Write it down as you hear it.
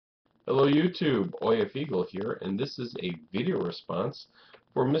Hello YouTube, OF Eagle here, and this is a video response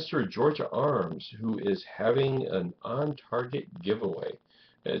for Mr. Georgia Arms, who is having an on-target giveaway.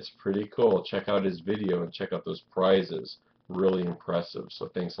 It's pretty cool. Check out his video and check out those prizes. Really impressive. So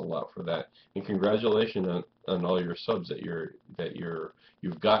thanks a lot for that, and congratulations on all your subs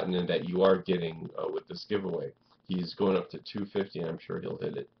you've gotten and that you are getting with this giveaway. He's going up to 250, and I'm sure he'll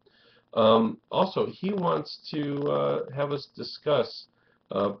hit it. Also, he wants to have us discuss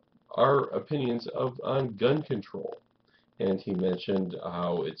our opinions on gun control. And he mentioned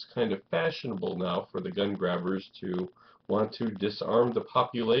how it's kind of fashionable now for the gun grabbers to want to disarm the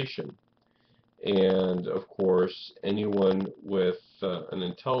population. And of course, anyone with an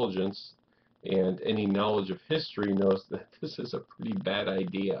intelligence and any knowledge of history knows that this is a pretty bad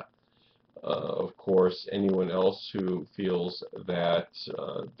idea. Of course, anyone else who feels that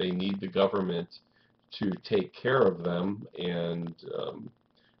they need the government to take care of them and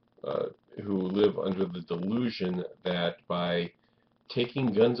who live under the delusion that by taking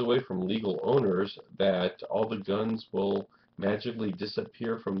guns away from legal owners, that all the guns will magically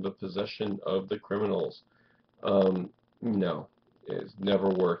disappear from the possession of the criminals. No, it never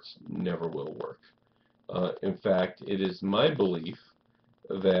worked, never will work. In fact, it is my belief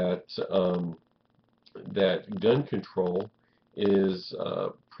that that gun control is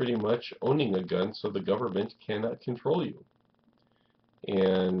pretty much owning a gun so the government cannot control you.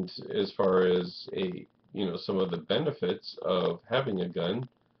 And as far as some of the benefits of having a gun,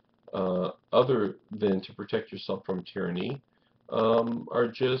 other than to protect yourself from tyranny, are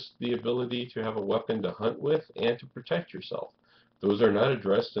just the ability to have a weapon to hunt with and to protect yourself. Those are not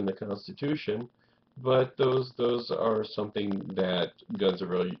addressed in the Constitution, but those are something that guns are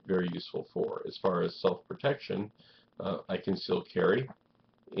very, very useful for. As far as self-protection, I can still carry,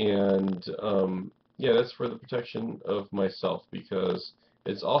 and yeah, that's for the protection of myself, because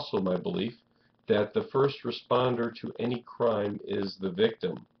it's also my belief that the first responder to any crime is the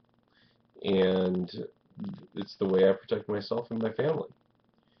victim, and it's the way I protect myself and my family.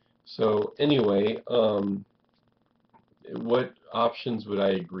 So anyway, what options would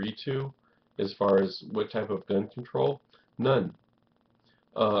I agree to as far as what type of gun control? None.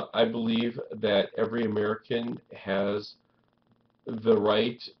 I believe that every American has the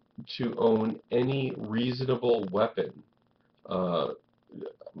right to own any reasonable weapon.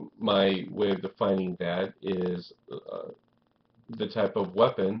 My way of defining that is the type of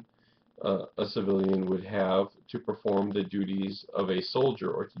weapon a civilian would have to perform the duties of a soldier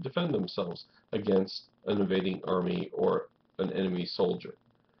or to defend themselves against an invading army or an enemy soldier.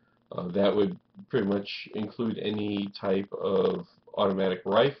 That would pretty much include any type of automatic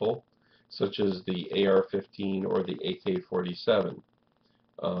rifle, such as the AR-15 or the AK-47.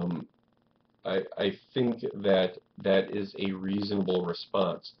 I think that that is a reasonable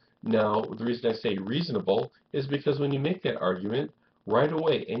response. Now, the reason I say reasonable is because when you make that argument, right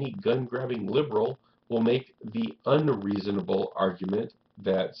away any gun-grabbing liberal will make the unreasonable argument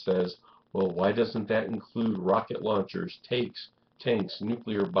that says, well, why doesn't that include rocket launchers, tanks,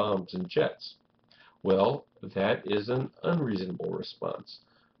 nuclear bombs, and jets? Well, that is an unreasonable response.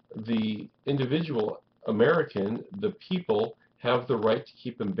 The individual American, the people, have the right to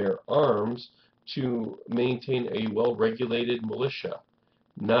keep and bear arms to maintain a well-regulated militia,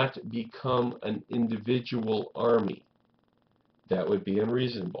 not become an individual army. That would be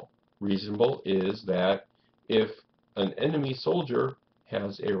unreasonable. Reasonable is that if an enemy soldier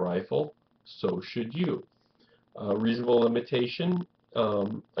has a rifle, so should you. Reasonable limitation,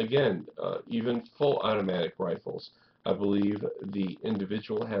 again, even full automatic rifles. I believe the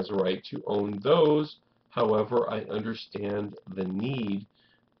individual has a right to own those. However, I understand the need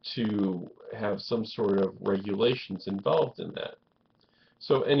to have some sort of regulations involved in that.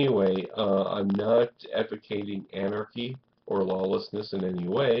 So anyway, I'm not advocating anarchy or lawlessness in any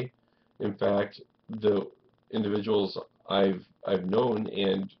way. In fact, the individuals I've known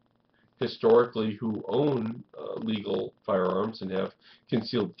and historically who own legal firearms and have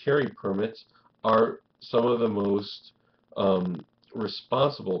concealed carry permits are some of the most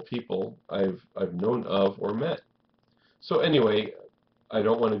responsible people I've known of or met. So anyway, I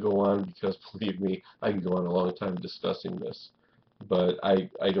don't want to go on because, believe me, I can go on a long time discussing this. But I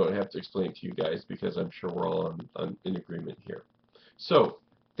don't have to explain it to you guys because I'm sure we're all in agreement here. So,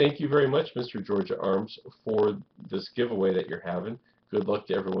 thank you very much, Mr. Georgia Arms, for this giveaway that you're having. Good luck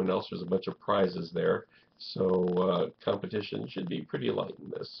to everyone else. There's a bunch of prizes there. So, competition should be pretty light in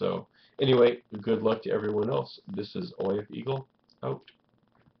this. So, anyway, good luck to everyone else. This is OF Eagle, out.